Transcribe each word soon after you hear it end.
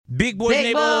Big boy Big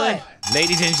neighborhood. boy.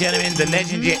 Ladies and gentlemen,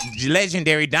 the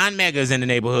legendary Don Mega's in the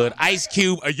neighborhood. Ice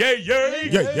Cube.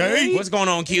 Yay. What's going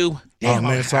on, Cube? Damn,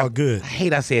 man, it's all good. I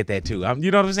hate I said that too.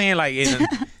 You know what I'm saying? Like,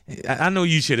 I know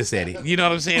you should have said it. You know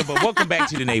what I'm saying? But welcome back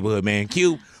to the neighborhood, man.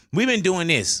 Cube, we've been doing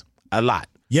this a lot.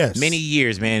 Yes. Many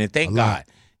years, man, and thank God.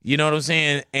 You know what I'm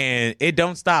saying? And it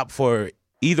don't stop for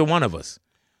either one of us.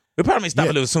 It probably may stop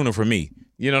a little sooner for me.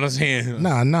 You know what I'm saying?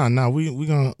 Nah. We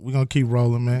gonna keep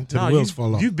rolling, man, till the wheels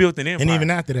fall off. You built an empire. And even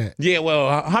after that. Yeah,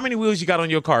 well, how many wheels you got on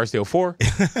your car still? 4?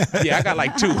 Yeah, I got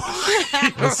like 2.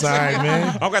 That's all right,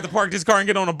 man. I'm got to park this car and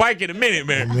get on a bike in a minute,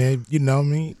 man. Man, you know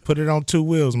me. Put it on 2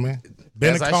 wheels, man.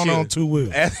 Bend a corner on 2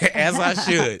 wheels. As I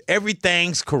should.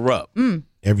 Everything's corrupt.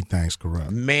 Everything's corrupt.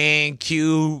 Man,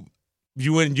 Q,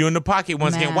 you in the pocket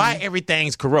once again. Why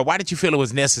everything's corrupt? Why did you feel it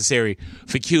was necessary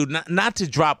for Q not to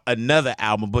drop another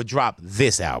album, but drop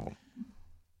this album?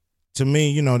 To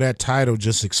me, that title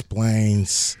just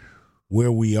explains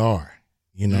where we are.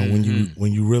 When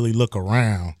you really look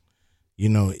around,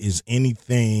 is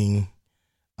anything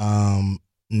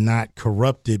not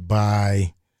corrupted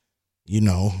by,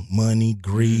 money,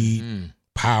 greed,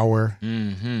 power,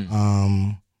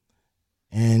 and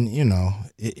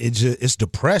it's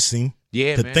depressing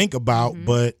to think about,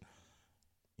 but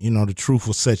the truth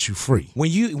will set you free. When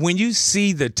you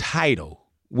see the title,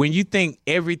 when you think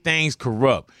everything's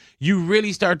corrupt, you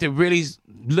really start to really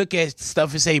look at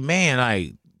stuff and say, man,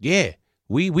 like, yeah,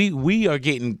 we are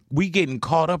getting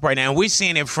caught up right now. And we're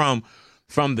seeing it from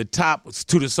the top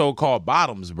to the so-called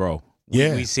bottoms, bro.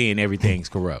 We seeing everything's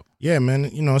corrupt. Yeah, man.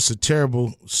 It's a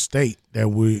terrible state that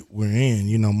we're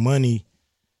in. Money,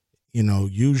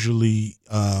 usually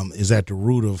is at the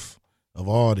root of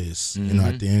all this,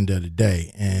 at the end of the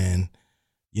day. And,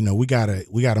 we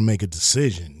gotta make a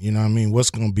decision. What's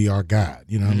gonna be our God?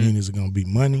 Is it gonna be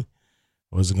money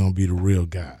or is it gonna be the real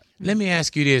God? Let me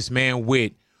ask you this, man,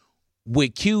 with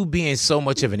Q being so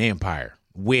much of an empire,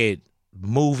 with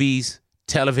movies,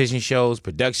 television shows,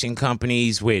 production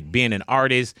companies, with being an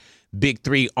artist, Big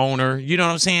 3 owner, you know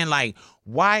what I'm saying? Like,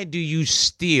 why do you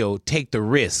still take the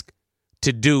risk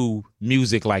to do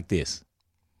music like this?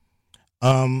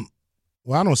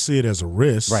 Well, I don't see it as a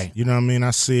risk. Right. You know what I mean? I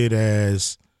see it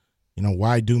as,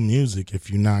 why do music if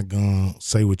you're not going to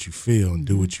say what you feel and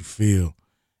do what you feel?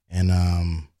 And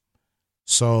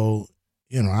so,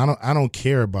 I don't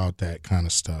care about that kind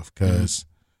of stuff because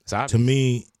to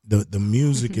me, the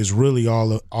music is really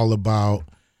all about,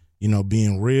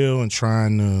 being real and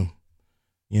trying to,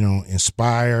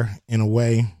 inspire in a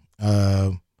way.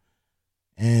 And,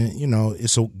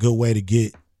 it's a good way to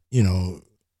get,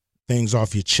 things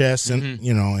off your chest and,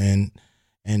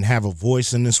 and have a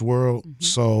voice in this world.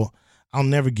 So I'll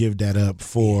never give that up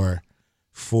for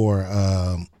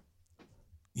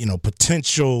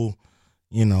potential,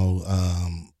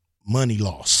 money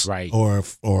loss, right? Or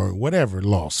whatever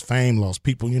loss, fame loss.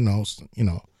 People,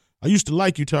 I used to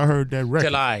like you till I heard that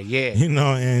record.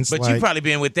 And but you probably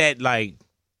been with that like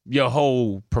your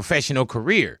whole professional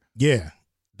career. Yeah,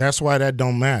 that's why that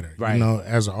don't matter. Right.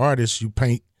 As an artist, you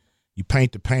paint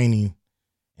the painting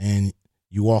and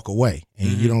you walk away, and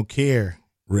you don't care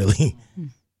really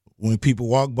when people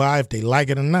walk by if they like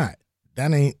it or not.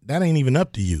 That ain't even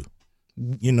up to you.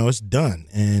 It's done,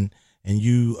 and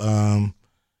you and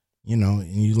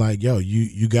you like, yo,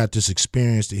 you got this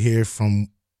experience to hear from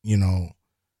the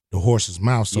horse's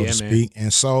mouth, so to speak,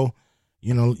 and so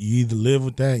you either live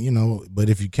with that, but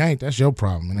if you can't, that's your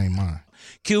problem. It ain't mine.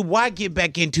 Cube, why get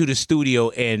back into the studio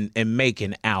and make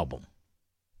an album?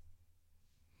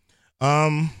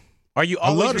 Are you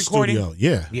always I love recording? The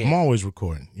studio. Yeah, I'm always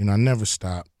recording. I never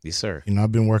stop. Yes, sir.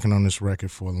 I've been working on this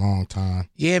record for a long time.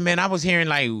 Yeah, man. I was hearing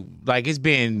like it's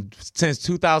been since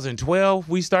 2012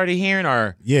 we started hearing,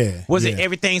 or was it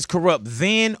Everything's Corrupt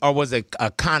then, or was it a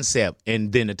concept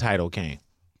and then the title came?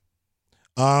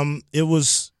 It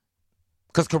was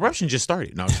because corruption just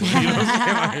started. No, you know what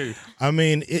I'm saying? I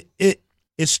mean, it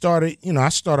started. I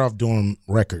start off doing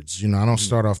records. I don't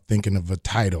start off thinking of a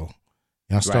title.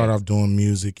 I start off doing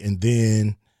music, and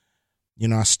then,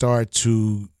 I start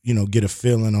to, get a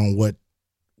feeling on what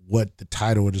the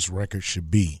title of this record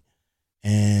should be,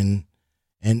 and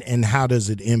how does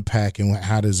it impact, and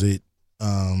how does it,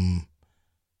 kind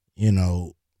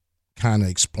of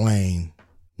explain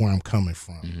where I'm coming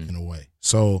from in a way.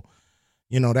 So,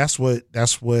 that's what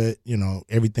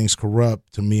Everything's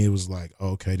Corrupt. To me, it was like,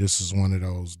 okay, this is one of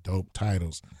those dope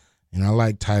titles, and I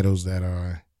like titles that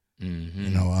are.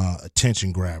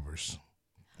 Attention grabbers.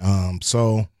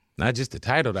 So not just the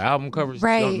title, the album covers.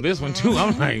 Right. This one too.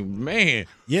 I'm like, man.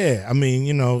 Yeah, I mean,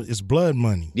 it's blood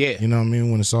money. Yeah. You know what I mean?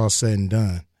 When it's all said and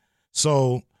done.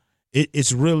 So,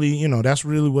 it's really, that's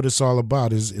really what it's all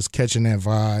about is catching that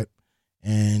vibe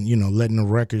and, letting the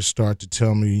record start to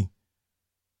tell me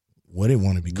what it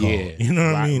want to be called. Yeah. You know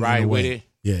what I mean? Right with it.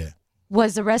 Yeah.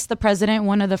 Was Arrest the President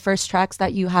one of the first tracks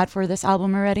that you had for this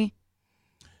album already?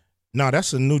 No,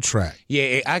 that's a new track.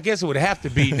 Yeah, I guess it would have to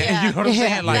be. Yeah. You know what I'm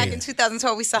saying? Like, Back in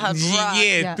 2012, we saw her rock.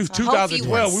 yeah, through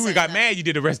 2012, we got mad you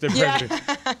did Arrest the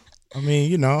President. I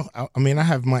mean, I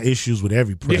have my issues with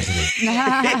every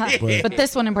president. But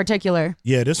this one in particular.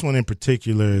 Yeah, this one in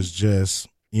particular is just,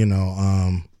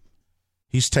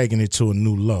 he's taking it to a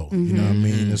new low. You know what I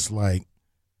mean? It's like,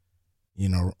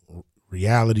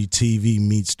 reality TV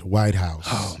meets the White House.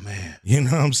 Oh, man. You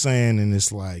know what I'm saying? And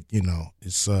it's like,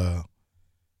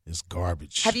 it's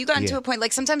garbage. Have you gotten to a point,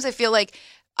 like sometimes I feel like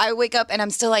I wake up and I'm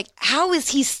still like, how is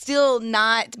he still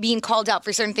not being called out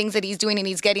for certain things that he's doing and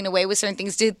he's getting away with certain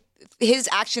things? Did his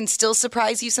actions still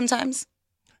surprise you sometimes?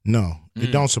 No,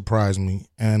 it don't surprise me.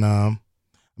 And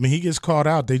he gets called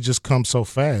out. They just come so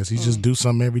fast. He just do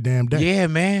something every damn day. Yeah,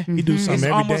 man. He do something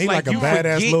every day. He like a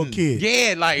badass little kid.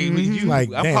 Yeah, like,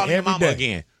 I'm calling him mama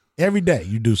again. Every day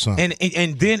you do something.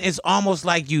 And then it's almost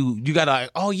like you gotta like,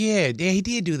 oh yeah, he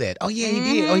did do that. Oh yeah, he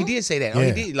did. Oh, he did say that. Oh,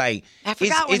 he did. Like, I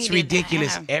forgot when it's he did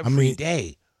ridiculous that. every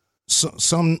day.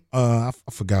 I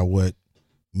forgot what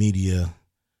media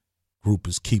group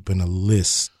is keeping a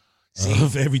list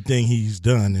of everything he's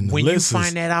done. And the when you list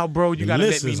find that out, bro, you gotta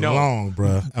let me know. Long,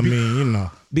 bro. I mean,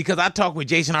 because I talked with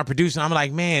Jason, our producer. And I'm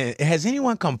like, man, has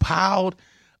anyone compiled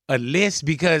a list?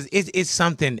 Because it's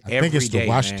something every day. I think it's the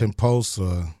Washington Post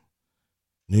or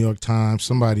New York Times.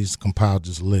 Somebody's compiled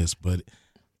this list, but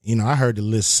I heard the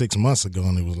list 6 months ago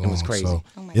and it was long. It was crazy. So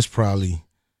it's probably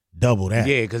double that.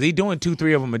 Yeah, because he's doing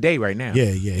 2-3 of them a day right now. Yeah.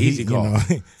 Easy call.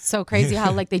 So crazy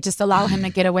how like they just allow him to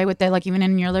get away with it. Like even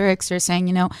in your lyrics, you're saying,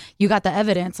 you got the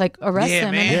evidence, like arrest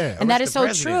him. Man. And that is Arrest so the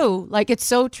president. true. Like it's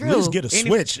so true. At least get a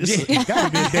switch. It's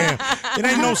gotta be a damn. It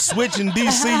ain't no switch in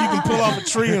DC. You can pull off a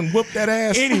tree and whoop that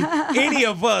ass. Any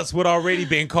of us would already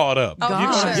been caught up. Oh, you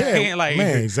know what I'm sure. saying? Like,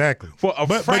 man, exactly. For a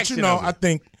but fraction of it. I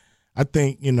think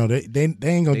they ain't gonna They get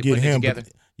putting it him. together.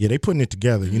 But yeah, they putting it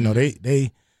together.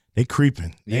 They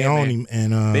creeping. They Yeah, own man. him,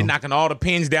 and they knocking all the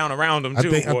pins down around him I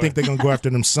too. think they're gonna go after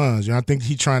them sons. I think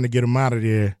he's trying to get them out of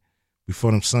there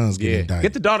before them sons get indicted.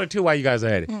 Get the daughter too while you guys are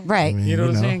at it. Right. I mean, You know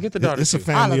what I'm saying? Get the daughter It's a too.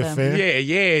 family All of affair.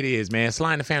 Yeah, it is, man.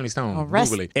 Slide in the Family Stone.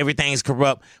 Arrest- Google it. Everything's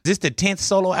Corrupt. Is this the 10th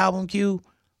solo album, Q?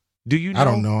 Do you know? I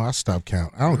don't know. I stopped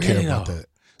counting. I don't care Really about though? that.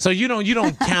 So you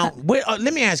don't count. Wait,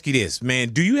 let me ask you this, man.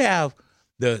 Do you have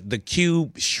the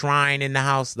Cube shrine in the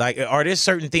house? Like, are there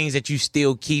certain things that you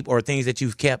still keep or things that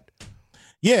you've kept?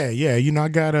 Yeah.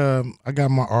 I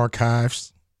got my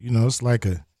archives. It's like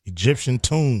a Egyptian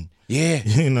tomb. Yeah.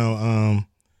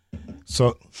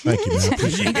 So thank you, man. I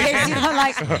appreciate In case you don't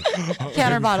like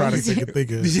counter bottles.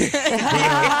 Think of.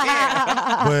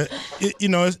 But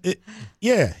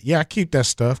I keep that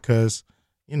stuff because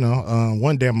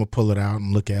one day I'm gonna pull it out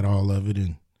and look at all of it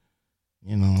and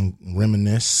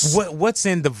reminisce. What's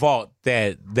in the vault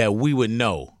that we would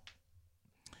know?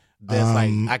 That's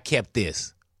like, I kept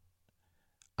this.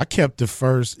 I kept the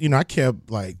first. I kept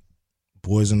like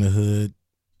Boys in the Hood,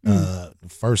 the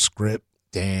first script.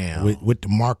 Damn. With the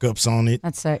markups on it.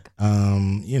 That's sick.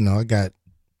 I got,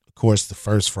 of course, the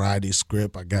first Friday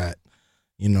script. I got,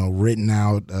 written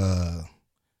out,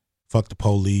 fuck the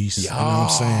police. You know what I'm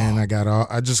saying?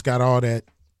 I just got all that,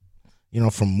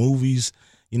 from movies.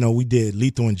 We did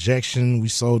Lethal Injection. We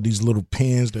sold these little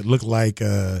pens that look like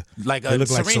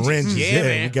syringes. Yeah,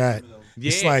 man. We got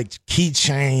it's like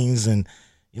keychains and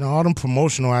all them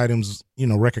promotional items.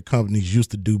 Record companies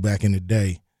used to do back in the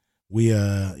day. We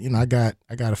I got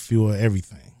a few of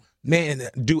everything. Man,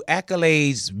 do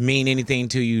accolades mean anything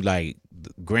to you, like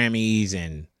Grammys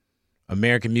and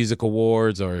American Music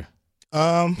Awards, or?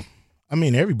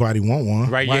 Everybody want one,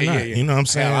 right? Why not? Yeah. You know what I'm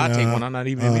saying? Hell, I'll take one. I'm not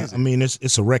even in music.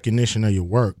 It's a recognition of your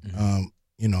work.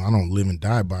 Mm-hmm. I don't live and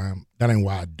die by them. That ain't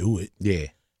why I do it. Yeah.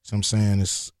 So I'm saying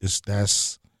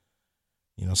that's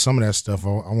some of that stuff I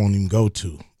won't even go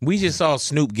to. We just saw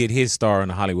Snoop get his star on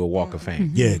the Hollywood Walk of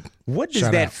Fame. Yeah. What does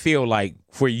Shout that out. feel like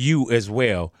for you as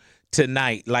well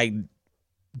tonight? Like,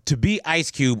 to be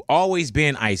Ice Cube, always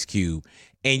been Ice Cube,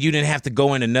 and you didn't have to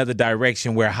go in another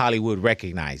direction where Hollywood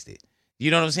recognized it. You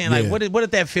know what I'm saying? Like, Yeah. what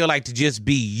did that feel like to just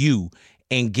be you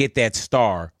and get that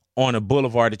star on a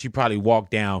boulevard that you probably walked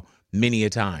down many a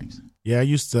times? Yeah, I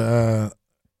used to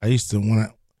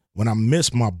when I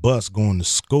missed my bus going to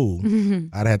school,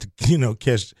 I'd have to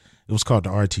catch. It was called the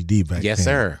RTD back then. Yes,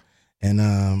 sir.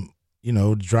 And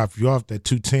drop you off that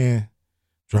 210,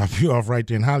 drop you off right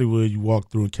there in Hollywood. You walk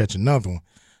through and catch another one.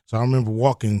 So I remember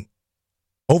walking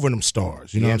over them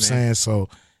stars. You know Yeah, what I'm man. saying? So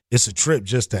it's a trip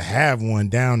just to have one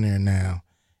down there now.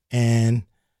 And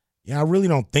I really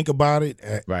don't think about it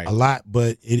a lot,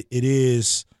 but it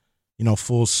is,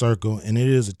 full circle, and it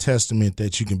is a testament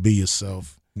that you can be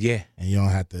yourself. Yeah. And you don't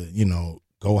have to,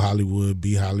 go Hollywood,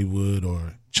 be Hollywood,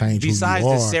 or change Besides who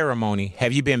you are. the ceremony,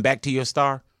 have you been back to your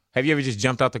star? Have you ever just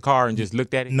jumped out the car and just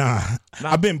looked at it? Nah.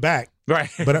 I've been back. Right.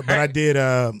 But I did,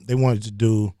 they wanted to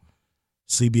do,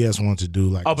 CBS wanted to do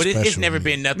like but it's never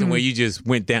been nothing where you just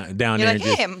went down You're there like, and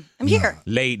just hey, I'm here.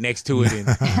 laid next to it and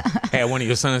had one of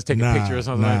your sons take a picture or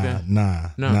something like that?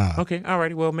 Nah. Okay. All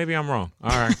righty. Well, maybe I'm wrong.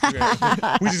 All right.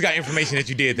 We just got information that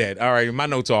you did that. All right. My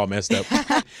notes all messed up.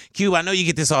 Cube, I know you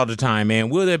get this all the time, man.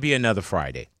 Will there be another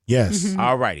Friday? Yes.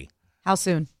 All righty. How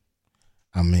soon?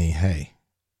 I mean, hey,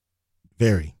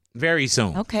 very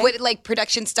soon. Okay. What, like,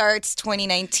 production starts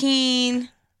 2019?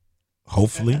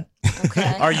 hopefully.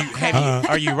 Okay.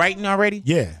 Are you writing already?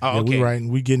 Yeah. Oh, yeah, okay. we writing.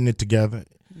 We getting it together.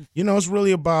 It's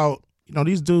really about,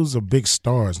 these dudes are big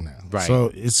stars now. Right.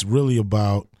 So it's really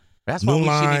about That's why New we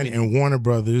shouldn't Line even- and Warner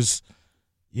Brothers,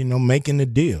 making the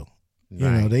deal.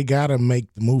 Right. They got to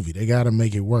make the movie. They got to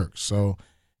make it work. So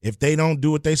if they don't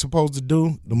do what they supposed to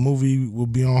do, the movie will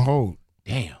be on hold.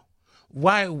 Damn.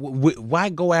 Why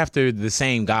go after the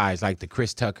same guys like the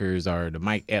Chris Tuckers or the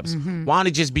Mike Epps? Why don't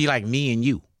it just be like me and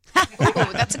you? Ooh,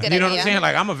 that's a good idea. You know what I'm saying?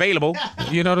 Like, I'm available.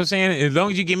 You know what I'm saying? As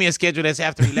long as you give me a schedule that's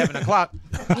after 11 o'clock,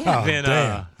 then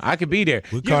damn. I could be there.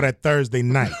 We call that Thursday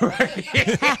night.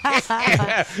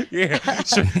 Yeah.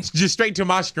 Just straight to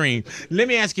my screen. Let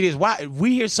me ask you this. Why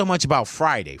we hear so much about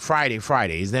Friday?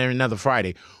 Is there another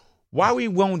Friday? Why we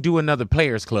won't do another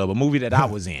Players Club, a movie that I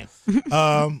was in?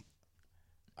 I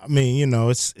mean,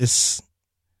 it's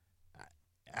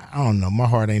I don't know. My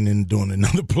heart ain't in doing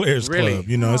another Players Really?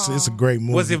 Club. It's a great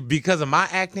movie. Was it because of my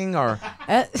acting or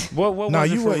what No,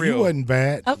 was it you for were real? you wasn't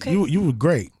bad. Okay. You were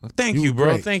great. Thank You you, were bro.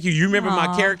 great. Thank you. You remember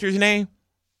my character's name?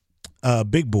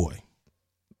 Big Boy.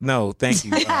 No, thank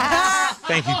you.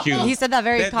 Thank you, Q. He said that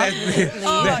very confidently.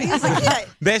 Oh, he was like, yeah.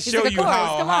 That show like, you "Of course,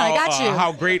 how come on, I got you."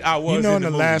 how great I was. In in the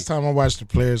movie. last time I watched the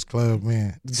Players Club,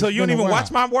 man. So you don't even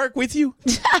watch my work with you?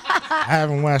 I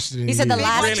haven't watched it in He said the years.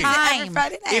 last Really? time. Every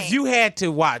Friday night. If you had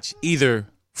to watch either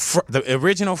the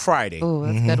original Friday Ooh,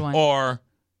 that's a good one. or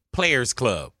Players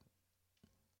Club,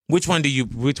 which one do you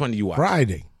watch?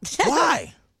 Friday.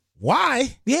 Why?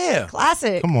 Why? Yeah.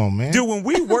 Classic. Come on, man. Dude, when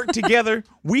we worked together,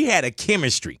 we had a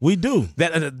chemistry We do.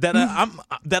 that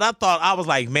I thought I was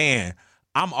like, man,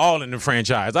 I'm all in the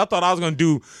franchise. I thought I was gonna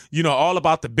do, all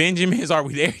about the Benjamins. Are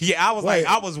we there? Yeah, I was Wait.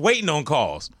 I was waiting on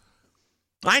calls.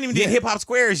 I ain't even did Hip Hop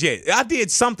Squares yet. I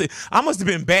did something. I must have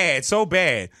been bad, so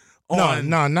bad. No,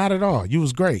 not at all. You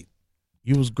was great.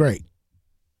 You was great.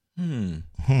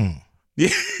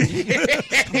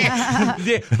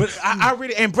 Yeah, but I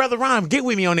really, and Brother Rhyme, get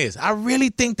with me on this. I really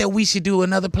think that we should do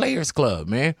another Players Club,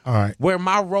 man. All right. Where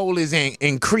my role is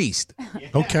increased.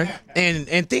 Okay.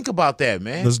 And think about that,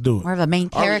 man. Let's do More it. of a main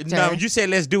Or- character. No, you said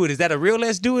let's do it. Is that a real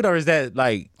let's do it, or is that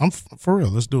like, I'm for real.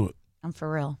 Let's do it. I'm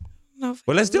for real.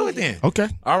 well, let's do it then. Okay.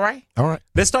 All right. All right.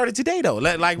 Let's start it today, though.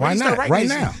 Like, Why really start not? writing Right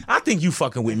this now. shit. I think you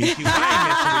fucking with me, Q. I ain't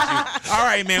messing with you. All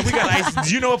right, man. We got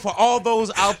ice. For all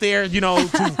those out there,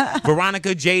 to Veronica,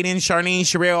 Jaden, Charlene,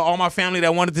 Sherelle, all my family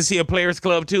that wanted to see a Players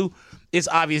Club too, it's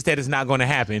obvious that it's not going to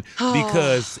happen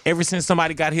because ever since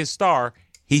somebody got his star,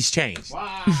 he's changed.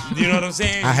 Wow. You know what I'm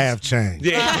saying? I have changed.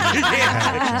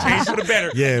 Yeah. Changed for the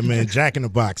better. Yeah, man. Jack in the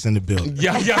Box in the building.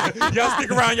 Y'all stick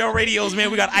around your radios,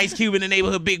 man. We got Ice Cube in the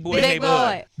neighborhood, Big Boy Big neighborhood.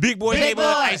 Boy. Big Boy Big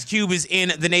neighborhood. Boy. Ice Cube is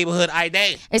in the neighborhood. I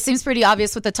day. It seems pretty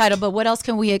obvious with the title, but what else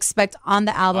can we expect on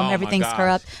the album? Oh, my Everything's gosh.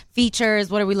 Corrupt. Features.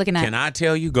 What are we looking at? Can I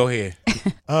tell you? Go ahead.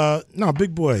 No,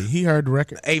 Big Boy. He heard the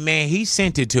record. Hey, man, he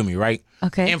sent it to me, right?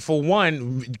 Okay. And for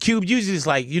one, Cube usually is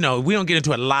like, we don't get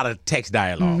into a lot of text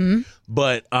dialogue.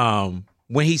 But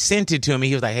when he sent it to me,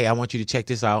 he was like, hey, I want you to check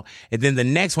this out. And then the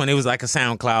next one, it was like a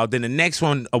SoundCloud. Then the next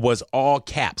one was all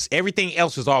caps. Everything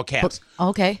else was all caps.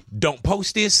 Okay. Don't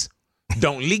post this.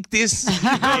 Don't leak this. You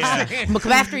know what I'm saying? I'm gonna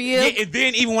come after you. Yeah, and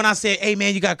then even when I said, hey,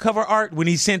 man, you got cover art, when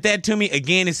he sent that to me,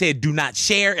 again, it said, do not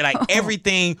share. And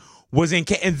everything was in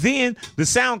and then the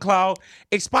SoundCloud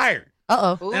expired.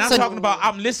 Uh-oh. And I'm talking about,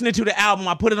 I'm listening to the album,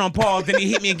 I put it on pause, then he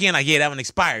hit me again, like, yeah, that one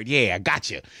expired. Yeah, I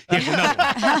got you. Here's another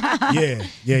one.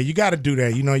 Yeah. You got to do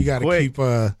that. You got to keep.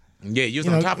 Yeah, you was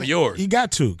on top of yours. You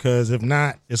got to, because if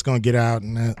not, it's gonna get out,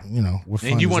 and what fun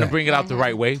And you is want to that? bring it out the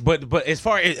right way. But as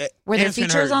far as Were there answering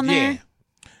features on there? Yeah.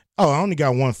 Oh, I only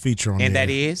got one feature on And there.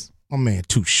 that is? My man,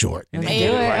 Too Short. Let's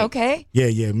Yeah, do it. right. Okay.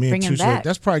 Yeah, me Bring and him Too Short. back.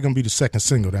 That's probably gonna be the second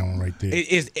single. That one right there.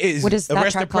 Is What is that Arrest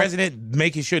the track called? President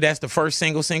making sure that's the first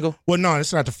single? Well, no,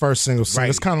 it's not the first single. Right.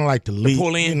 It's kind of like the lead.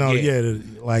 pull in? Yeah, Yeah.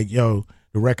 like, yo,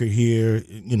 the record here,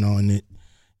 and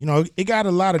it got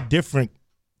a lot of different,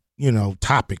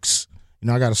 topics.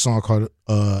 I got a song called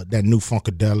that new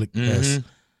Funkadelic.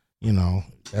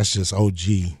 That's just OG.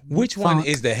 Which one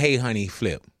is the Hey Honey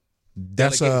flip?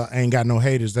 That's Ain't Got No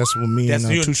Haters. That's with me and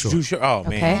Too Short. Too Short. Oh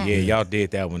man, yeah, y'all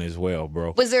did that one as well,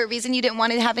 bro. Was there a reason you didn't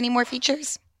want to have any more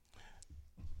features?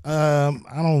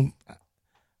 I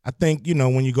think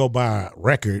when you go buy a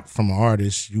record from an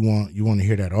artist, you want to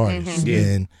hear that artist,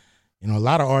 and a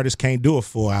lot of artists can't do a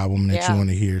full album that you want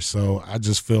to hear. So I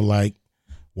just feel like,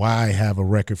 why have a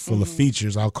record full of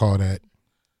features? I'll call that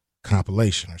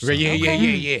compilation or something.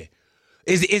 Yeah.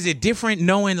 Is it different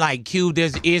knowing like Q? There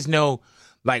is no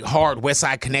like hard West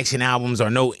Side Connection albums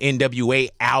or no NWA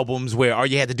albums where all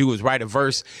you had to do was write a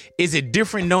verse. Is it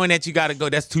different knowing that you got to go?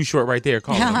 That's Too Short right there.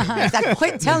 Call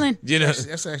Quit telling.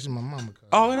 That's actually my mama.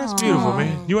 Oh, that's beautiful,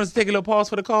 man. You want us to take a little pause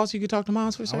for the call so you can talk to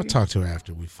moms for a second? I'll talk to her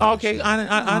after we finish. Oh, okay,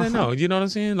 I don't know. You know what I'm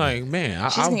saying? Like, man,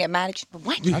 She's gonna get mad at you.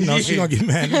 What? I know she's gonna get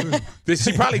mad.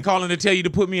 She probably calling to tell you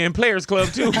to put me in Players Club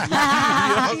too. You know what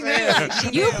I'm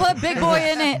saying? You put Big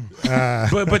Boy in it.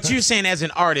 But you're saying as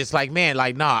an artist, like, man,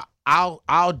 like, nah,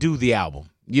 I'll do the album.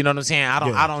 You know what I'm saying?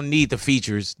 I don't need the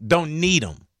features. Don't need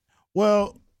them.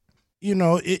 Well,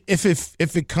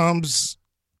 if it comes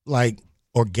like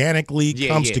organically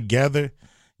comes together,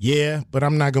 but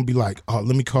I'm not gonna be like, oh,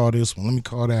 let me call this one, let me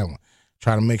call that one.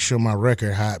 Try to make sure my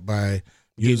record hot by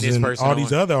using all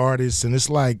these other artists, and it's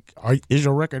like, is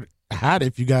your record hot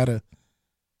if you gotta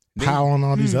pile on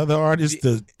all these other artists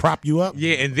to prop you up?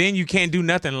 Yeah, and then you can't do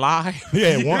nothing live.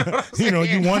 Yeah, you one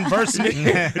verse and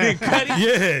then cut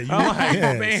it.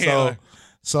 Man.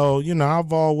 So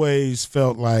I've always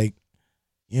felt like,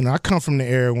 I come from the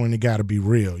era when it got to be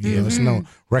real. It's no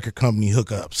record company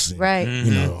hookups, right?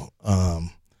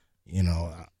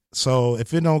 So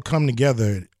if it don't come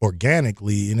together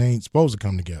organically, it ain't supposed to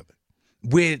come together.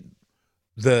 With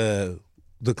the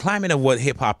climate of what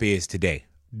hip hop is today,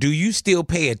 do you still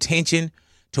pay attention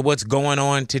to what's going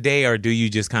on today, or do you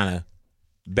just kind of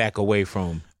back away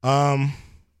from? A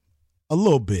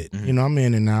little bit. I'm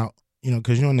in and out.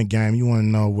 Because you're in the game, you want to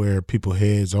know where people's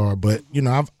heads are. But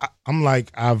I've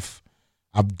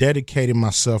dedicated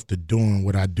myself to doing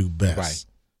what I do best. Right.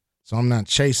 So I'm not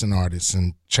chasing artists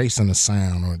and chasing the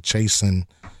sound or chasing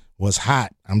what's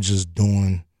hot. I'm just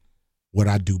doing what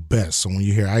I do best. So when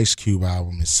you hear Ice Cube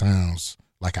album, it sounds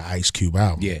like an Ice Cube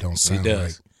album. Yeah, it don't sound it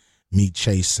like me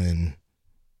chasing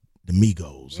the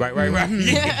Migos. Right.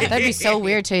 That'd be so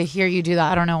weird to hear you do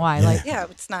that. I don't know why.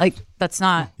 It's not. That's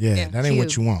not. Yeah, that ain't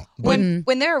what you want. When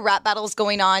there are rap battles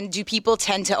going on, do people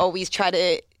tend to always try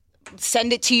to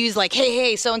send it to you as like,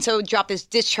 hey, so-and-so dropped this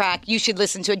diss track, you should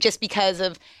listen to it, just because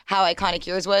of how iconic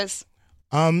yours was?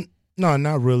 No,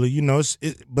 not really.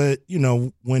 But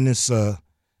when it's I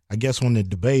guess when the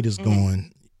debate is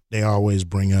going, they always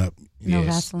bring up No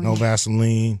Vaseline. No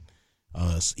Vaseline.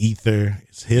 It's Ether.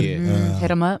 It's hit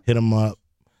 'em up. Hit 'em up.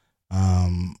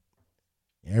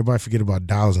 Everybody forget about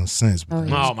dollars and cents.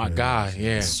 Oh my God,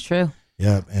 yeah, it's true.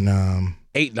 Yep, and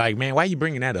 8. Like, man, why are you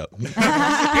bringing that up?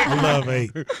 I love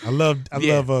 8. I love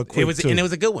Quick it was, too. and it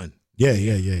was a good one. Yeah.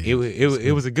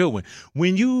 It was a good one.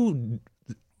 When you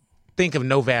think of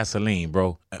No Vaseline,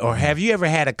 bro, or have you ever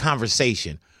had a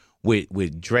conversation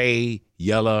with Dre,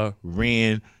 Yella,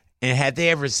 Ren, and had they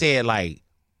ever said like,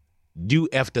 you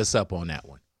effed us up on that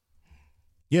one?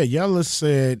 Yeah, Yella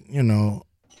said,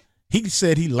 he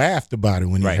said he laughed about it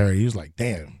when he heard it. He was like,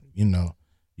 damn, you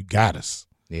got us.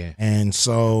 Yeah. And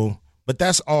so, but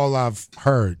that's all I've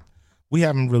heard. We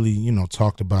haven't really,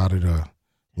 talked about it or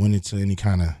went into any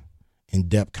kind of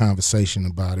in-depth conversation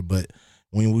about it. But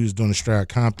when we was doing the Stroud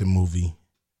Compton movie,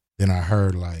 then I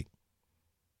heard like,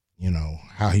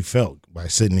 how he felt by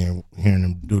sitting there hearing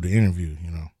him do the interview,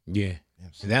 Yeah.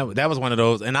 That was one of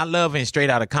those, and I love in Straight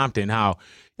Outta Compton how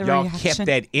y'all kept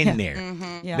that in there.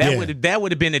 That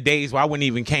would have been the days where I wouldn't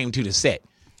even came to the set.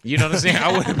 You know what I'm saying?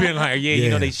 I would have been like,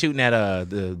 they shooting at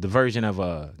the version of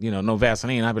No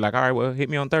Vaseline. I'd be like, all right, well, hit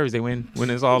me on Thursday when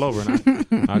it's all over,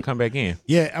 and I'll come back in.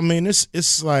 Yeah, I mean,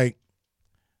 it's like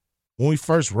when we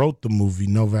first wrote the movie,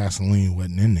 No Vaseline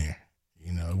wasn't in there.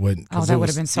 It wasn't. Oh, that would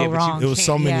have been so wrong. There was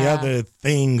so many other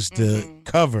things to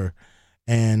cover,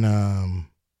 and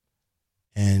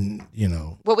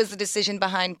what was the decision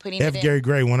behind putting it in? Gary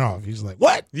Gray went off. He's like,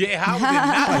 what? Yeah, how was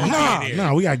it not in there?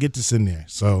 No, we gotta get this in there.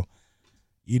 So,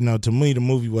 to me, the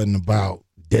movie wasn't about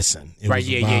dissing. It was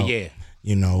about,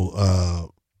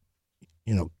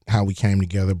 how we came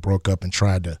together, broke up, and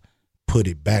tried to put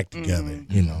it back together.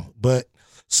 But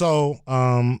so,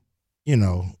 I'm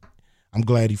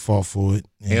glad he fought for it.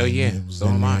 And Hell yeah, it was so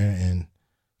in am I. there, and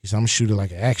he said, I'm gonna shoot it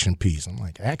like an action piece. I'm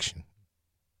like, action.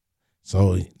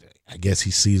 So I guess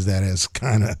he sees that as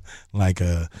kind of like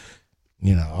a,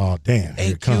 oh damn, here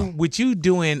Hey, it comes. with you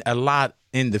doing a lot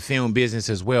in the film business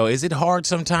as well, is it hard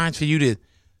sometimes for you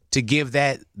to give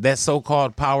that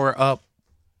so-called power up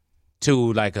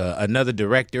to like another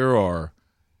director or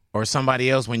somebody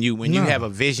else when you No. have a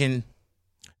vision?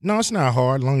 No, it's not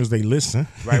hard, long as they listen.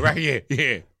 Right,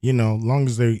 yeah. Long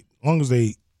as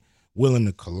they willing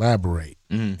to collaborate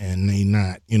and they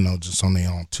not, just on their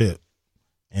own tip.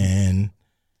 And,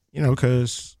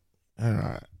 because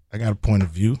I got a point of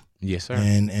view. Yes, sir.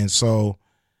 And so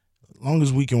as long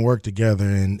as we can work together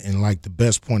and like the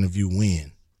best point of view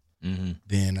win,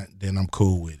 then I'm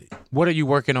cool with it. What are you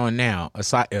working on now?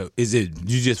 Aside, is it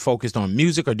you just focused on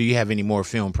music, or do you have any more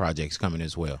film projects coming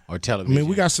as well, or I television? mean,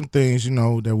 we got some things,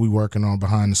 that we working on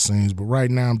behind the scenes, but right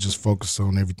now I'm just focused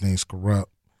on Everything's Corrupt.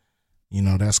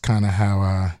 That's kind of how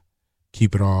I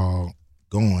keep it all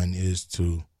going, is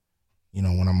to, when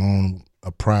I'm on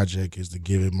a project, is to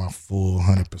give it my full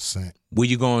 100%. Will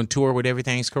you go on tour with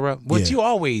Everything's Corrupt? What Yeah. you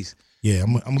always Yeah,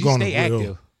 I'm you going stay to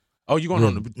active. Oh, you're going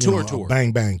on the tour. a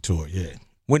bang bang tour. Yeah,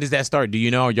 When does that start? Do you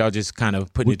know, or y'all just kind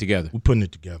of putting it together? we're putting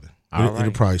it together. All It'll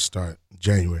right. probably start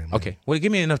January. Man. Okay. Well,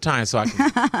 give me enough time so I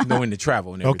can know when to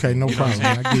travel and everything. Okay, no You know what I'm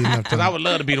problem. saying? I give you enough Because I time. would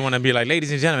love to be the one to be like,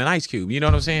 ladies and gentlemen, Ice Cube. You know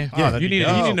what I'm saying? Yeah, that'd you be need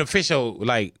dope. an official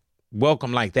like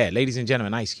welcome like that, ladies and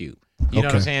gentlemen, Ice Cube. You know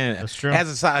what I'm Okay. saying? That's true. As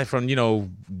aside from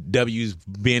W's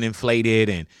being inflated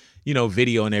and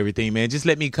video and everything, man, just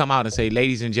let me come out and say,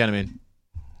 ladies and gentlemen,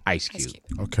 Ice Cube. Ice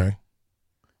Cube. Okay.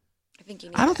 I think you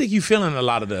need I don't that. think you're feeling a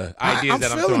lot of the ideas I'm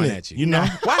that I'm feeling throwing it, at you. you know?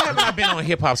 Why haven't I been on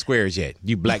Hip Hop Squares yet?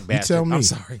 You black bastard. tell me. I'm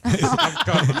sorry. I'm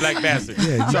calling you black bastard.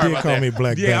 Yeah, you sorry did about call that. me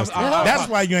Black Yeah, Bastard. I'm- That's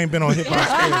why you ain't been on Hip Hop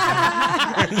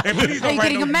Squares. And please don't Are you write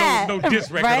getting him mad? no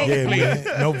diss record Right? on me, Yeah, please.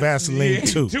 man. No Vaseline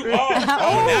too.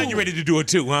 Now you're ready to do it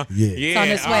too, huh? Yeah. Yeah. on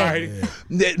its all way.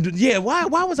 right. Yeah.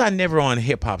 Why was I never on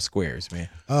Hip Hop Squares, man?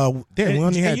 Damn, we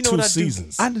only And had you know 2 what I do?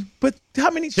 seasons. But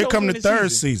how many shows Here come in the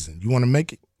third season. You want to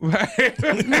make it?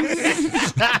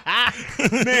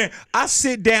 Man, I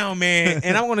sit down, man,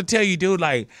 and I want to tell you, dude,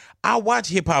 like, I watch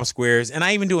Hip Hop Squares, and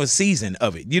I even do a season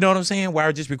of it. You know what I'm saying? Where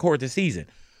I just record the season.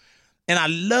 And I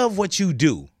love what you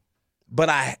do, but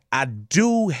I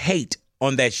do hate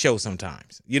on that show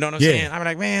sometimes. You know what I'm Yeah. saying? I'm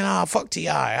like, man, fuck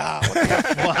T.I.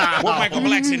 What Michael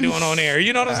Blackson doing on there?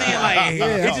 You know what I'm saying? Like,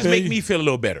 it just make me feel a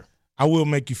little better. I will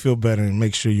make you feel better and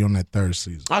make sure you're on that third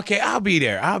season. Okay, I'll be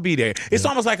there. It's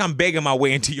almost like I'm begging my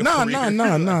way into your career.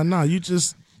 No. You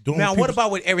just doing. Now, what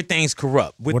about with Everything's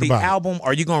Corrupt? With What the about it? album,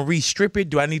 are you going to re-strip it?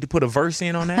 Do I need to put a verse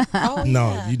in on that? Oh, No,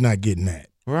 yeah. you're not getting that.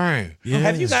 Right. Yeah.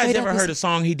 Have you guys Straight ever up heard a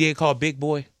song he did called Big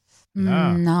Boy?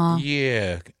 No,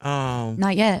 Yeah.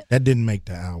 not yet. That didn't make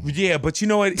the album. Yeah, but you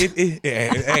know what? Hey,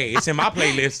 it's in my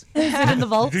playlist. Is it in the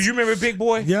vault? Do you remember Big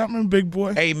Boy? Yeah, I remember Big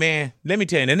Boy. Hey, man, let me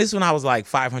tell you. And this is when I was like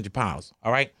 500 pounds,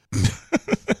 all right?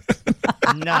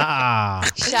 Nah.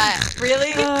 Shut. Really?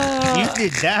 You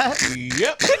did that?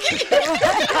 Yep.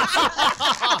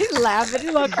 He's laughing.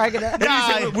 He's not cracking up.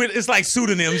 It's like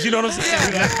pseudonyms, you know what I'm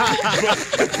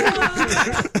saying?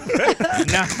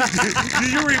 Do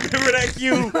you remember that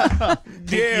cue?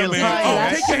 Yeah, you're man. lying.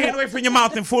 Oh, take your hand away from your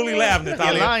mouth and fully laugh, You're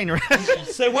Natalia. lying, right?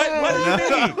 Say what? What do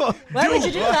you mean? Why would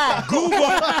you do that? Google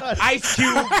Ice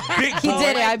Cube Big Boy. He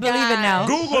did it. I believe it now.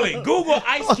 Google it. Google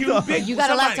Ice Cube Big Boy. You got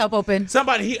a laptop open.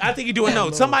 Somebody, I think you're doing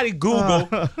no. Somebody Google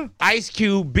Ice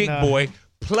Cube Big Boy.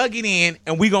 Plug it in,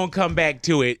 and we gonna come back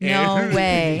to it. No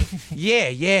way.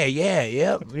 Yep.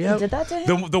 You did that to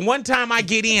him? The one time I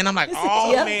get in, I'm like,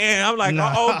 oh Yep. man, I'm like,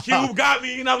 oh Cube got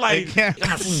me, and I'm like,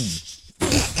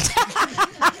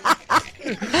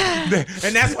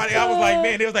 and that's why I was like,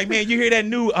 man, they was like, man, you hear that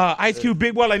new Ice Cube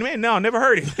Big Boy? Like, man, no, never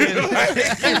heard it.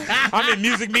 I'm in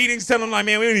music meetings telling them like,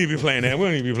 man, we don't even be playing that. We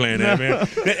don't even be playing that, man.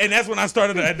 And that's when I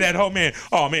started that whole man.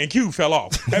 Oh man, Cube fell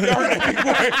off. Have you heard that Big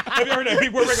Boy? Have you heard that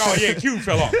Big Boy record? Oh yeah, Cube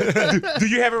fell off. Do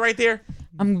you have it right there?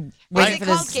 I'm Is waiting it for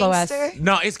called this slow ass. Gangster?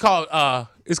 No, it's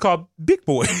called Big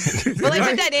Boy. Well, I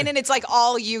put that in, and it's like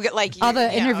all you get, like All the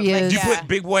yeah, interviews. You yeah. put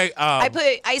Big Boy. I put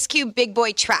Ice Cube Big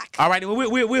Boy track. All right,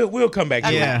 we'll come back.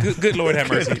 To Yeah. it. Good Lord have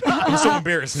mercy. I'm so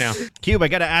embarrassed now. Cube, I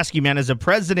got to ask you, man, as a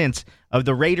president of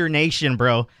the Raider Nation,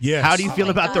 bro, Yes. how do you feel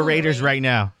my about the God. Raiders right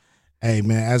now? Hey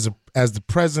man, as the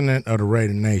president of the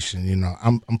Raider Nation,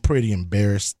 I'm pretty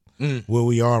embarrassed where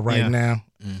we are right Yeah. now.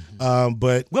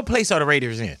 But What place are the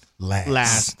Raiders in?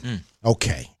 last.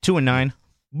 Okay. 2-9.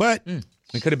 But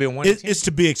It could have been one. it's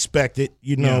to be expected.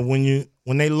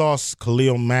 When they lost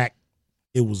Khalil Mack,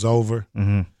 it was over.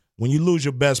 Mm-hmm. When you lose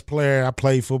your best player, I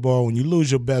played football. When you lose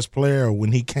your best player or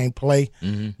when he can't play,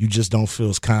 you just don't feel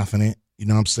as confident, you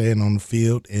know what I'm saying, on the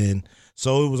field. And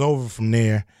so it was over from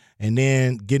there. And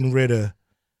then getting rid of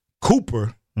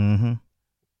Cooper Mm-hmm.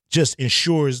 just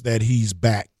ensures that he's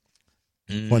back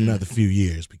for another few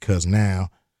years, because now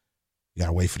you got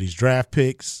to wait for these draft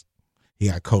picks. He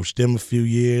got to coach them a few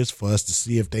years for us to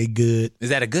see if they good. Is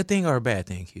that a good thing or a bad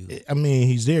thing, Q? I mean,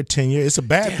 he's there 10 years. It's a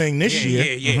bad thing this year.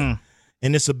 Yeah. Mm-hmm.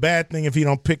 And it's a bad thing if he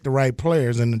don't pick the right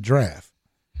players in the draft.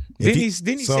 Didn't he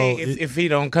say if he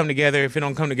don't come together, if it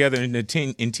don't come together in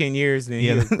 10 years, then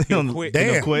he'll quit?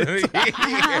 Damn. Quit.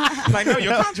 Like, no,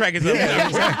 your contract is up. You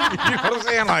know what I'm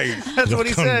saying? Like, That's what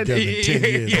he said. In 10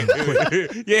 years, I'm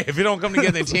quit. yeah, if it don't come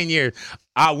together in 10 years,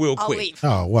 I will I'll quit. leave.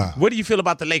 Oh, wow. What do you feel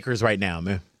about the Lakers right now,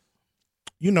 man?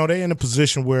 You know, they're in a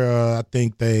position where I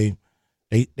think they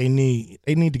need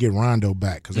to get Rondo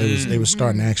back, because they was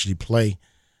starting to actually play,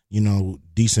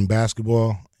 decent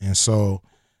basketball. And so,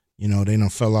 they done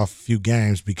fell off a few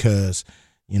games because,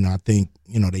 I think,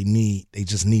 they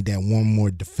just need that one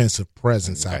more defensive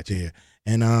presence out there.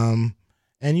 And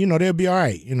they'll be all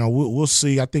right. We'll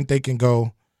see. I think they can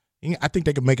go. I think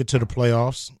they can make it to the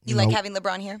playoffs. You like having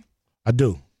LeBron here? I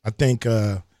do. I think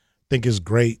it's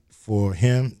great for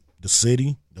him, the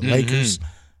city, the Lakers.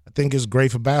 I think it's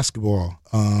great for basketball.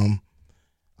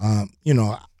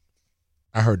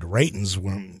 I heard the ratings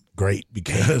weren't great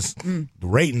because the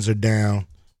ratings are down,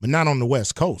 but not on the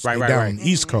West Coast. They're down on the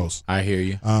East Coast. I hear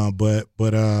you. But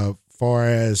far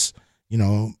as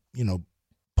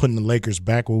putting the Lakers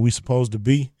back where we supposed to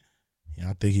be,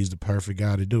 I think he's the perfect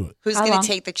guy to do it. Who's going to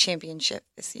take the championship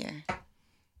this year?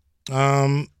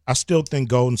 I still think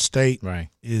Golden State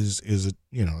is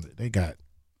they got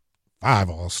 5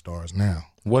 All-Stars now.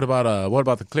 What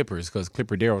about the Clippers? Because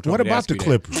Clipper Daryl. What about the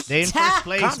Clippers? They in first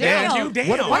place. Calm down,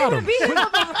 What about them?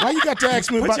 Why you got to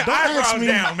ask me Put about? your Don't ask eyebrows me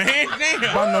down, man. Damn.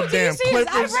 about no damn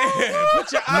Clippers.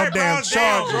 Put your No damn eyebrows down,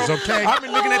 Chargers, bro. okay? I've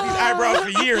been looking at these eyebrows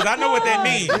for years. I know what that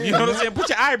means. You know what I'm saying? Put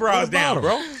your eyebrows down,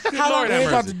 bro. How long- They ain't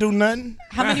about to do nothing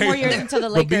How many more years until the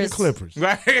but be the Lakers? Clippers.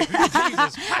 Right?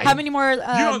 Jesus How many more?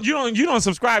 you don't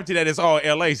subscribe to that. It's all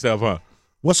LA stuff, huh?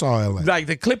 What's all LA? Like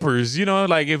the Clippers,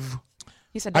 like if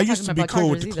He said, I don't used talk to be about cool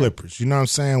with Chargers the either. Clippers. You know what I'm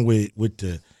saying? With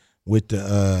the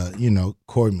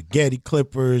Corey Maggette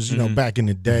Clippers. Back in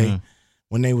the day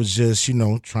when they was just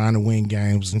trying to win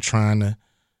games and trying to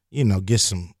get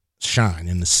some shine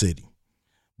in the city.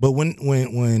 But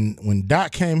when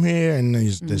Doc came here and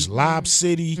there's Lob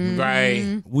City,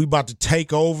 right, we about to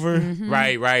take over.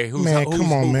 right. Man. Who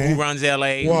runs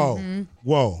LA?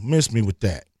 Whoa, miss me with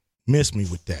that. Man,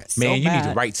 So you need to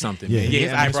bad. write something. Yeah, man. yeah,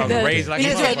 His eyebrows yeah. are raised like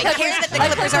Because a I care that the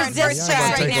Clippers are in first Yeah, place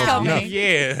I'm right gonna now. take over.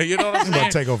 Yeah, you know what I'm I'm saying?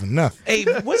 gonna take over nothing. Hey,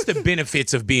 what's the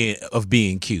benefits of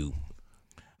being Q?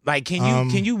 Like, can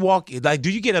you walk? Like,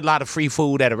 do you get a lot of free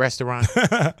food at a restaurant?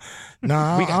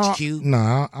 Nah, We got you, Q.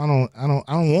 Nah, I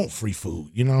don't want free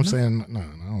food. You know what I'm saying? No,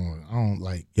 I don't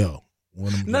like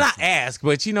what am I No, not ask,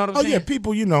 but you know what I'm Oh saying. yeah,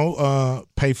 people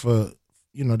pay for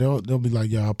they'll be like,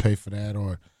 yeah, I'll pay for that,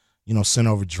 or send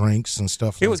over drinks and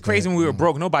stuff. It was crazy when we were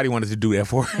broke. Nobody wanted to do that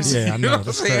for us. Yeah, I You know. what I'm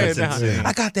That's saying? crazy. Yeah.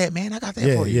 I got that, man. I got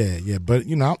that for you. Yeah. But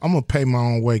I'm gonna pay my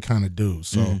own way kind of dude.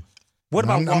 So What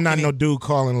about I'm not walking no in- dude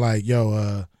calling like,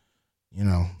 yo,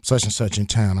 such and such in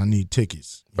town. I need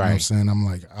tickets. You know what I'm Right. saying? I'm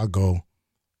like, I'll go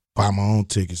buy my own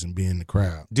tickets and be in the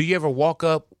crowd. Do you ever walk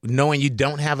up knowing you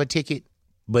don't have a ticket,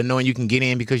 but knowing you can get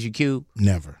in because you queued?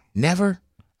 Never. Never.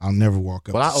 I'll never walk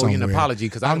up. Well, I to owe you an somewhere. apology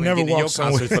because I'll I've been never getting in your walk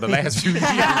somewhere. concerts for the last few years.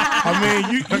 I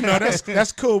mean, you know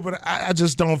that's cool, but I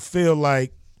just don't feel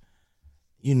like,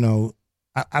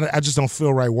 I just don't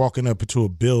feel right walking up into a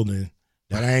building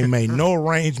that I ain't made no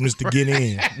arrangements to get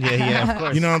in. Yeah, of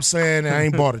course. You know what I'm saying? I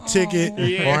ain't bought a ticket,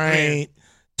 or I ain't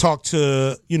talked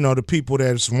to the people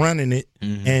that's running it,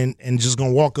 and just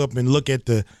gonna walk up and look at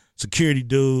the security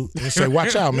dude and say,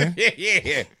 "Watch out, man!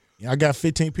 yeah. I got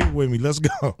 15 people with me. Let's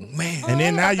go, Man. And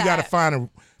then now you got to that. find a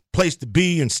place to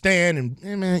be and stand,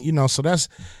 and man, so that's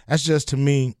just to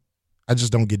me. I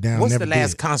just don't get down. What's Never the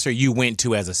last did. concert you went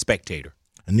to as a spectator?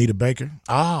 Anita Baker?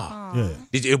 Ah.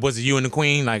 Yeah, Was it you and the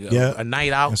Queen, like Yeah. a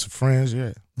night out? and some friends.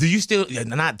 Yeah, Do you still,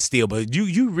 not still, but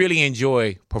you really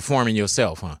enjoy performing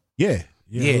yourself, huh? yeah,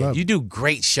 I love You it. do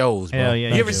great shows, bro. Hell yeah,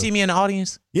 You you ever do. see me in the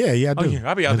audience? Yeah, I Oh, do. yeah.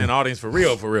 I'll be out there in the audience for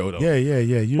real though.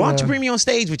 Yeah. Why don't you bring me on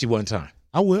stage with you one time?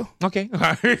 I will. Okay.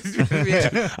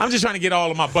 Yeah. I'm just trying to get all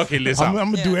of my bucket list I'm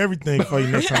out. gonna do everything for you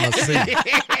next time I see you.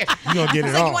 You gonna get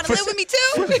it Like, you all. want to live with me too?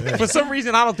 For some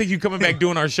reason, I don't think you coming back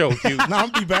doing our show, Q. No, I'll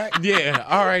be back. Yeah,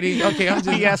 alrighty. Okay, I'm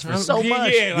just. He asked for so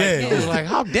much. Like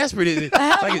how desperate is it?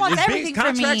 Like, wants is Big's everything from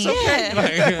contracts me.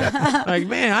 okay? Like,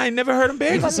 man, I ain't never heard him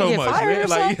beg for about to so get much. fired Man. or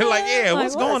Like, something? yeah, Like,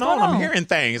 what's going on? going on? I'm hearing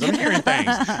things.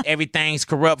 Everything's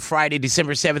Corrupt, Friday,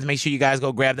 December 7th. Make sure you guys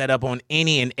go grab that up on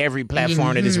any and every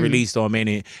platform that is released on,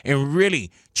 man, and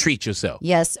really treat yourself.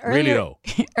 Yes. Really, though.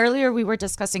 Earlier, we were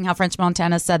discussing how French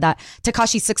Montana said that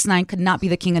Tekashi 6ix9ine could not be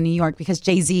the king of New York because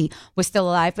Jay-Z was still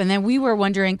alive. And then we were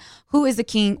wondering who is the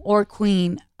king or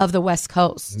queen of the West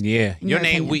Coast. Yeah. in Your your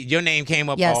name opinion? your name came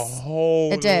up Yes, a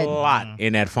whole it did. lot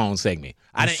in that phone segment.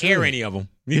 I didn't air any of them.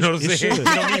 You know what I'm It saying? should.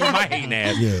 You don't even my hating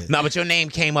ass. Yeah. No, but your name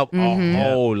came up a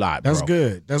whole lot, bro. That's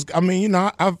good. I mean, you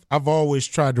know, I've always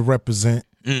tried to represent.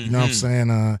 You know what I'm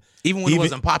saying? Even when it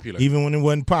wasn't popular. Even when it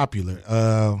wasn't popular.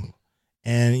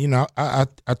 And you know, I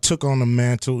took on the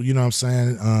mantle. You know what I'm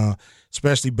saying?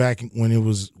 Especially back when it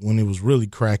was really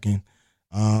cracking.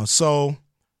 So,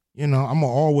 you know, I'm gonna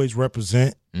always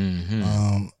represent.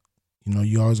 You know,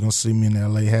 you always gonna see me in the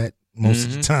LA hat most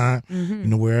of the time. You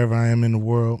know, wherever I am in the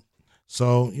world.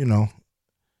 So, you know,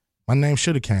 my name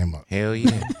should have came up. Hell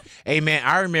yeah. Hey, man,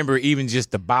 I remember even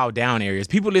just the bow down areas.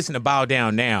 People listen to bow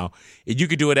down now. And you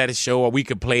could do it at a show or we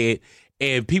could play it.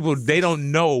 And people, they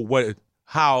don't know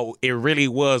how it really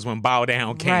was when bow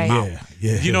down came Right. out.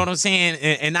 Yeah. You know what I'm saying?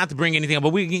 And not to bring anything up, but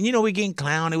we're getting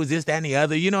clowned. It was this, that, and the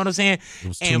other. You know what I'm saying? It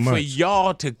was too And for much.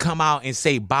 y'all to come out and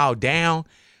say bow down,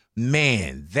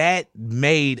 man, that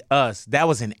made us, that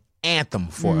was an anthem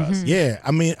for us. Yeah,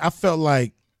 I mean, I felt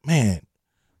like, man,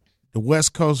 the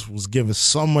West Coast was giving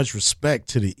so much respect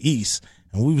to the East,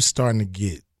 and we was starting to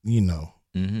get, you know,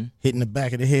 hitting the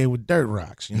back of the head with dirt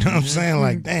rocks. You know what I'm saying?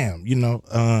 Like, damn, you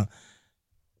know,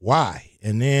 why?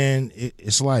 And then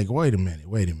it's like, wait a minute,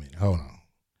 hold on.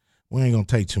 We ain't gonna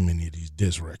take too many of these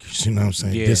diss records. You know what I'm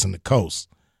saying? Yeah. Dissing the coast.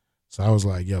 So I was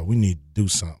like, yo, we need to do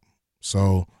something.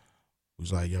 So it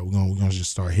was like, yo, we're gonna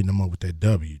just start hitting them up with that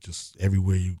W. Just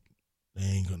everywhere they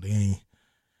ain't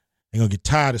gonna get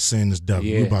tired of saying this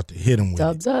W. Yeah. We about to hit them with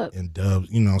Dubs it. up. And dubs,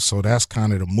 you know, so that's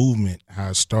kind of the movement, how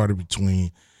it started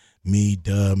between me,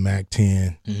 Dub, Mac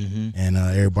 10, and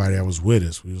everybody that was with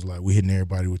us. We was like, we hitting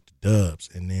everybody with the dubs.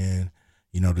 And then,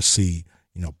 you know, to see,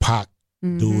 you know, Pac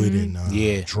do it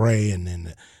and Dre and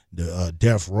then the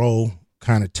Death Row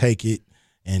kind of take it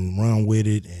and run with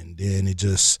it. And then it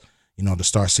just, you know, to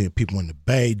start seeing people in the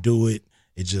Bay do it.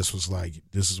 It just was like,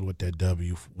 this is what that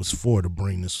W was for, to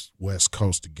bring this West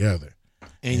Coast together.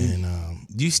 And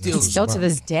You still Still to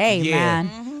this day,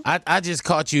 man. I just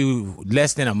caught you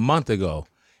less than a month ago,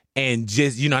 and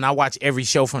just, you know, and I watch every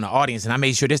show from the audience, and I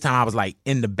made sure this time I was like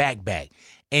in the back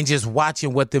and just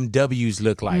watching what them W's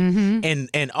look like.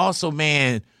 And also,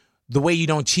 man, the way you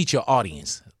don't cheat your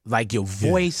audience, like your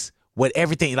voice, what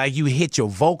everything, like you hit your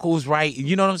vocals right.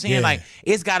 You know what I'm saying? Yeah. Like,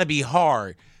 it's got to be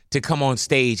hard to come on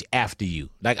stage after you.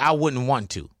 Like, I wouldn't want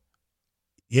to.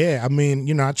 yeah, I mean,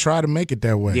 you know, I try to make it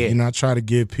that way. Yeah. You know, I try to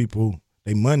give people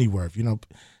their money worth. You know,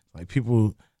 like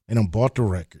people, they done bought the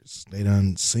records. They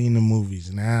done seen the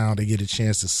movies. Now they get a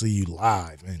chance to see you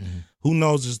live. And who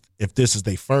knows if this is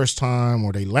their first time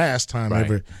or their last time Right.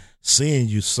 ever seeing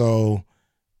you. So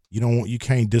you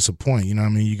can't disappoint. You know what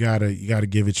I mean? You gotta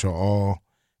give it your all.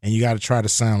 And you got to try to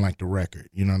sound like the record.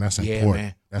 You know, that's Yeah, important.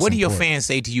 man. That's What do your important. fans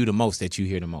say to you the most that you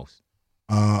hear the most?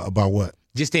 About what?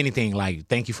 Just anything, like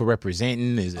thank you for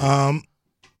representing. Is it, It's I've been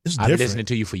different. listening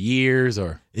to you for years,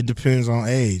 or It depends on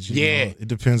age. you Yeah. know? It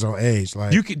depends on age.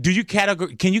 Like can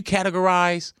you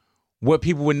categorize what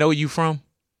people would know you from?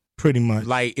 pretty much.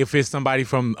 Like if it's somebody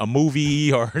from a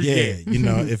movie or yeah, you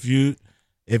know, if you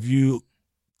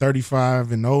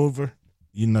 35 and over,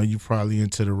 you know, you probably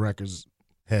into the records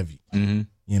heavy. Mm-hmm.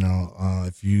 You know,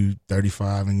 if you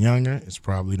 35 and younger, it's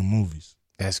probably the movies.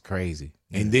 That's crazy.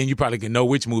 And then you probably can know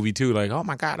which movie too. Like, oh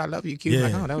my God, I love you, Cube. Yeah.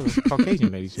 Like, oh, that was a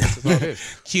Caucasian lady. That's all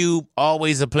this. Cube,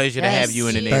 always a pleasure to have you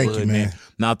in the Yes. Thank neighborhood, you, man. man.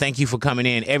 Now, thank you for coming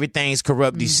in. Everything's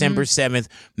Corrupt, December 7th.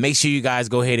 Make sure you guys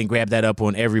go ahead and grab that up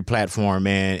on every platform,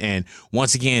 man. And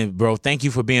once again, bro, thank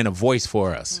you for being a voice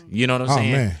for us. You know what I'm Oh,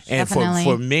 saying? man. And Definitely.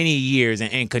 for many years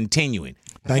and continuing.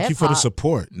 Thank you for the Hip-hop.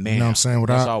 support. Man, you know what I'm saying?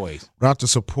 as always. Without the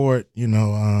support, you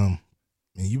know,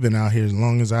 and you've been out here as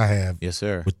long as I have Yes,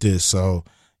 sir. with this. So,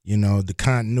 you know, the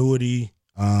continuity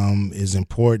is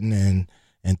important, and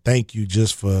thank you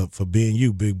just for being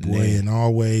you, big boy, Yeah. and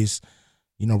always,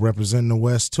 you know, representing the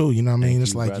West too. You know what I mean? Thank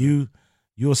It's you, like brother. you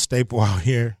you're a staple out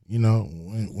here. You know,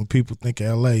 when people think of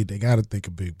L.A., they got to think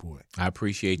of Big Boy. I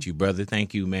appreciate you, brother.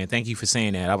 Thank you, man. Thank you for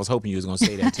saying that. I was hoping you was going to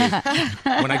say that, too.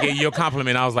 When I gave you your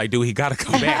compliment, I was like, dude, he got to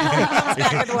come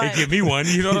back and give me one.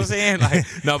 You know what I'm saying? Like,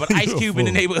 no, but Ice Cube in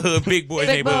the neighborhood, Big Boy's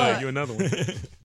Big neighborhood. Boy. You another one.